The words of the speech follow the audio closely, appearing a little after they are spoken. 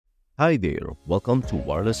Hi there, welcome to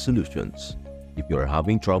Wireless Solutions. If you are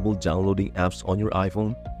having trouble downloading apps on your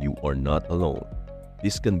iPhone, you are not alone.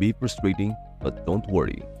 This can be frustrating, but don't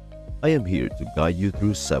worry. I am here to guide you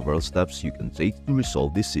through several steps you can take to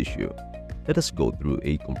resolve this issue. Let us go through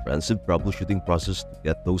a comprehensive troubleshooting process to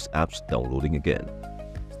get those apps downloading again.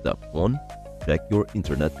 Step 1. Check your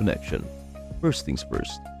internet connection. First things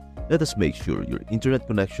first, let us make sure your internet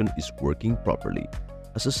connection is working properly,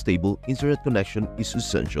 as a stable internet connection is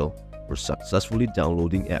essential for successfully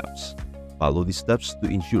downloading apps. Follow these steps to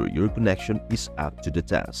ensure your connection is up to the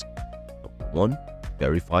task. Number 1.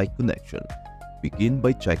 Verify connection. Begin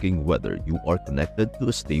by checking whether you are connected to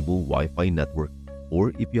a stable Wi-Fi network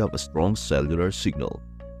or if you have a strong cellular signal.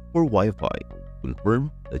 For Wi-Fi,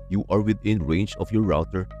 confirm that you are within range of your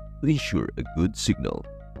router to ensure a good signal.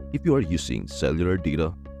 If you are using cellular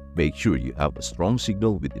data, make sure you have a strong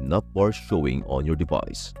signal with enough bars showing on your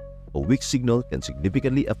device. A weak signal can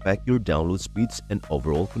significantly affect your download speeds and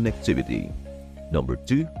overall connectivity. Number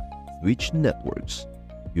 2. Switch networks.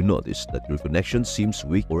 You notice that your connection seems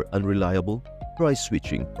weak or unreliable? Try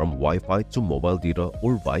switching from Wi-Fi to mobile data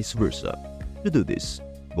or vice versa. To do this,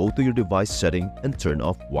 go to your device setting and turn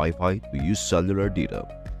off Wi-Fi to use cellular data,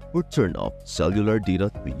 or turn off cellular data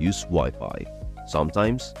to use Wi-Fi.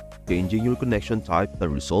 Sometimes, changing your connection type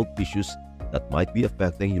can resolve issues that might be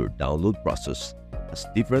affecting your download process, as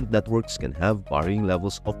different networks can have varying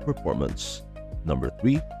levels of performance. Number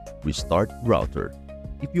 3. Restart router.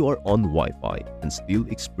 If you are on Wi-Fi and still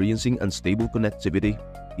experiencing unstable connectivity,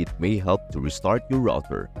 it may help to restart your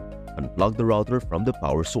router. Unplug the router from the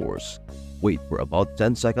power source. Wait for about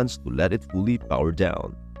 10 seconds to let it fully power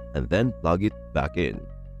down, and then plug it back in.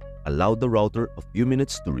 Allow the router a few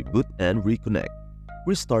minutes to reboot and reconnect.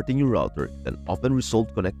 Restarting your router can often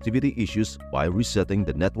resolve connectivity issues by resetting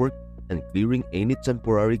the network and clearing any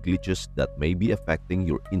temporary glitches that may be affecting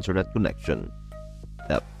your internet connection.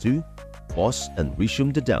 Step 2. Pause and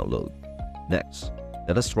resume the download. Next,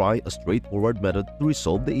 let us try a straightforward method to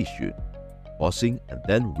resolve the issue: pausing and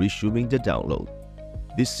then resuming the download.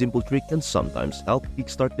 This simple trick can sometimes help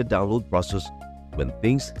kickstart the download process when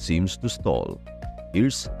things seem to stall.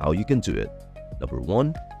 Here's how you can do it. Number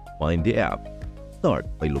 1. Find the app. Start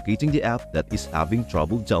by locating the app that is having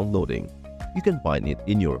trouble downloading. You can find it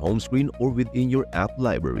in your home screen or within your app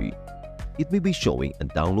library. It may be showing a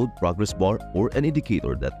download progress bar or an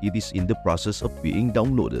indicator that it is in the process of being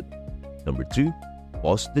downloaded. Number 2.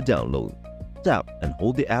 Pause the download. Tap and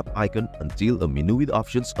hold the app icon until a menu with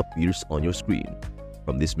options appears on your screen.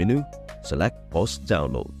 From this menu, select Pause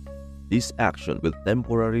Download. This action will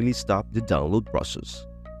temporarily stop the download process.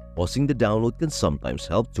 Pausing the download can sometimes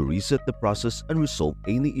help to reset the process and resolve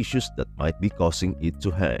any issues that might be causing it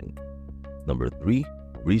to hang. Number 3.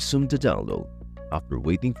 Resume the download. After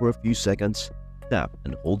waiting for a few seconds, tap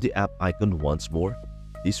and hold the app icon once more.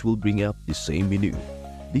 This will bring up the same menu.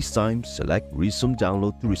 This time, select Resume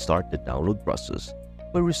Download to restart the download process.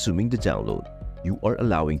 By resuming the download, you are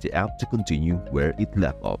allowing the app to continue where it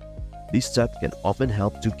left off. This step can often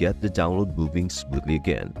help to get the download moving smoothly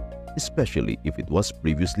again, especially if it was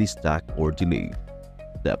previously stuck or delayed.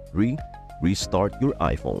 Step 3. Restart your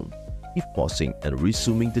iPhone. If pausing and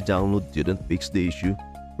resuming the download didn't fix the issue,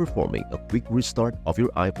 performing a quick restart of your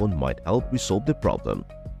iPhone might help resolve the problem.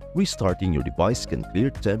 Restarting your device can clear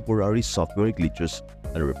temporary software glitches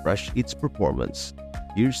and refresh its performance.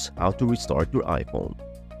 Here's how to restart your iPhone.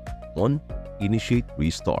 1. Initiate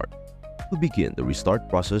restart. To begin the restart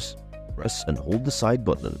process, press and hold the side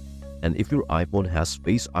button, and if your iPhone has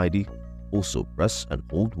Face ID, also press and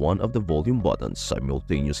hold one of the volume buttons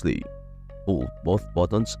simultaneously. Hold both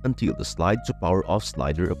buttons until the slide to power off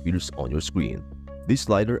slider appears on your screen. This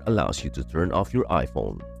slider allows you to turn off your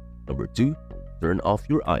iPhone. Number 2. Turn off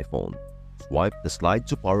your iPhone. Swipe the slide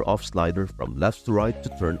to power off slider from left to right to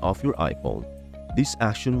turn off your iPhone. This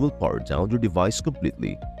action will power down your device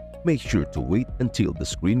completely. Make sure to wait until the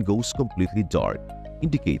screen goes completely dark,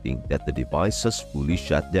 indicating that the device has fully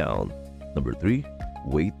shut down. Number 3.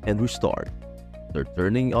 Wait and restart. After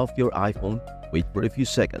turning off your iPhone, wait for a few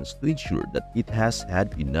seconds to ensure that it has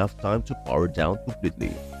had enough time to power down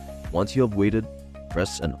completely. Once you have waited,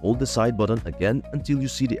 press and hold the side button again until you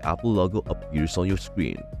see the Apple logo appears on your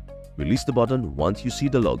screen. Release the button once you see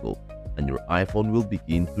the logo, and your iPhone will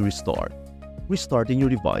begin to restart. Restarting your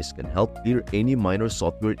device can help clear any minor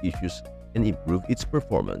software issues and improve its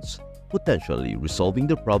performance, potentially resolving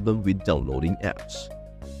the problem with downloading apps.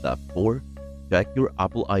 Step 4. Check your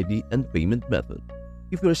Apple ID and payment method.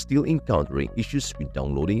 If you are still encountering issues with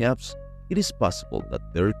downloading apps, it is possible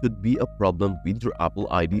that there could be a problem with your Apple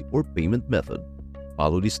ID or payment method.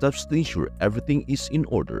 Follow these steps to ensure everything is in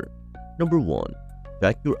order. Number 1.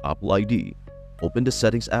 check your Apple ID. Open the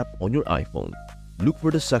Settings app on your iPhone. Look for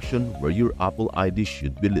the section where your Apple ID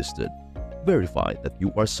should be listed. Verify that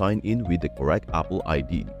you are signed in with the correct Apple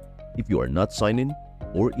ID. If you are not signed in,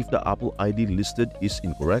 or if the Apple ID listed is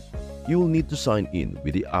incorrect, you will need to sign in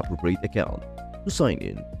with the appropriate account. To sign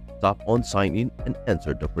in, tap on Sign In and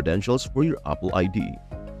enter the credentials for your Apple ID.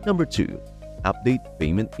 Number 2. Update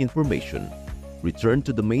payment information. Return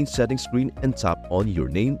to the main settings screen and tap on your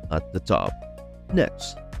name at the top.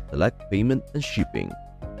 Next, select Payment and Shipping.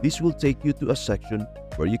 This will take you to a section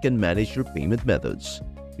where you can manage your payment methods.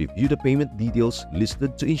 Review the payment details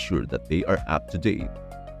listed to ensure that they are up to date.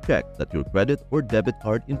 Check that your credit or debit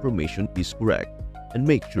card information is correct, and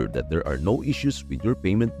make sure that there are no issues with your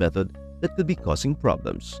payment method that could be causing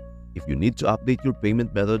problems. If you need to update your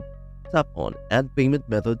payment method, tap on Add Payment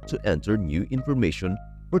Method to enter new information,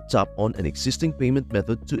 or tap on an existing payment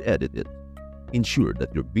method to edit it. Ensure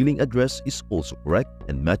that your billing address is also correct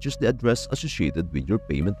and matches the address associated with your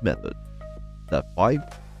payment method. Step 5.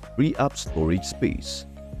 Free up storage space.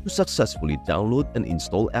 To successfully download and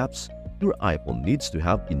install apps, your iPhone needs to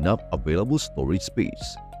have enough available storage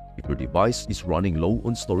space. If your device is running low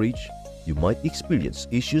on storage, you might experience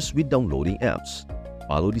issues with downloading apps.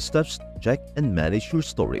 Follow these steps to check and manage your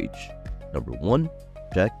storage. Number 1.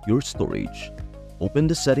 Check your storage. Open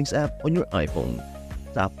the Settings app on your iPhone.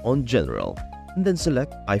 Tap on General and then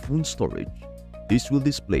select iPhone Storage. This will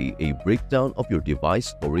display a breakdown of your device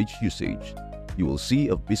storage usage. You will see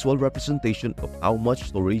a visual representation of how much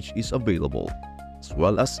storage is available, as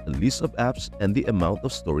well as a list of apps and the amount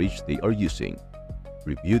of storage they are using.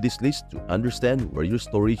 Review this list to understand where your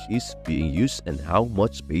storage is being used and how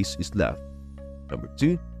much space is left. Number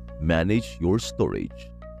 2. Manage your storage.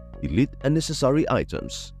 Delete unnecessary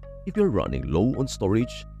items. If you're running low on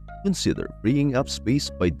storage, consider freeing up space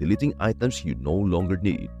by deleting items you no longer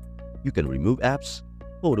need. You can remove apps,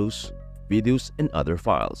 photos, videos, and other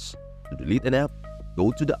files. To delete an app,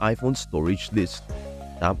 go to the iPhone storage list.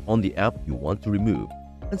 Tap on the app you want to remove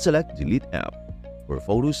and select Delete App. For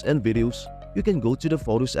photos and videos, you can go to the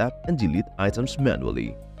Photos app and delete items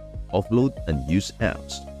manually. Offload unused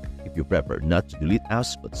apps. If you prefer not to delete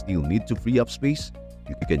apps but still need to free up space,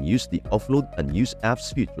 you can use the Offload Unused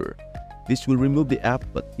Apps feature. This will remove the app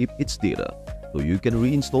but keep its data, so you can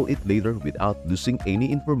reinstall it later without losing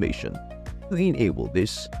any information. To enable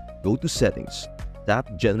this, go to Settings,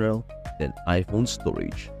 tap General, then iPhone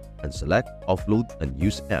Storage, and select Offload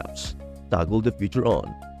Unused Apps. Toggle the feature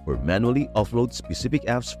on, or manually offload specific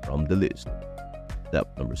apps from the list.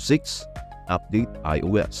 Step number 6. Update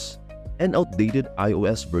iOS. An outdated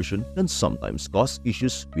iOS version can sometimes cause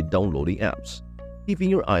issues with downloading apps.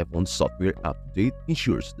 Keeping your iPhone software up to date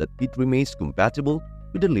ensures that it remains compatible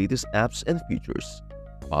with the latest apps and features.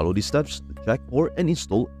 Follow these steps to check for and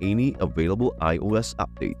install any available iOS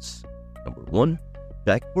updates. Number 1.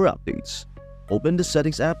 Check for updates. Open the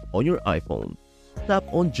Settings app on your iPhone. Tap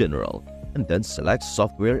on General and then select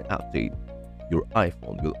Software Update. Your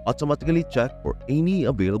iPhone will automatically check for any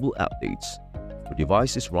available updates. If your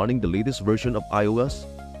device is running the latest version of iOS,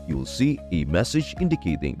 you will see a message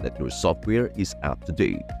indicating that your software is up to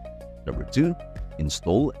date. Number 2.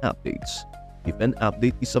 Install updates. If an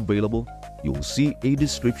update is available, you will see a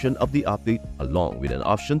description of the update along with an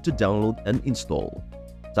option to download and install.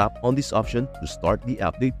 Tap on this option to start the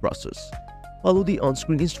update process. Follow the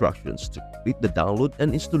on-screen instructions to complete the download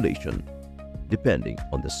and installation. Depending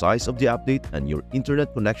on the size of the update and your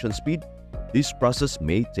internet connection speed, this process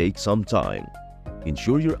may take some time.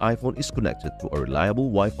 Ensure your iPhone is connected to a reliable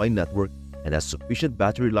Wi-Fi network and has sufficient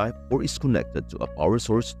battery life or is connected to a power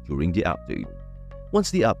source during the update.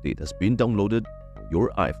 Once the update has been downloaded,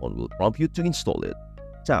 your iPhone will prompt you to install it.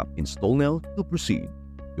 Tap Install Now to proceed.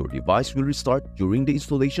 Your device will restart during the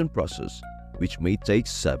installation process, which may take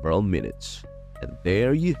several minutes. And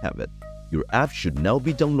there you have it. Your app should now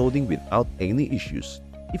be downloading without any issues.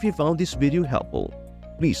 If you found this video helpful,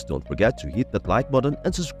 please don't forget to hit that like button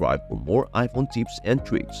and subscribe for more iPhone tips and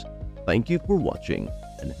tricks. Thank you for watching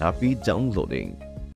and happy downloading.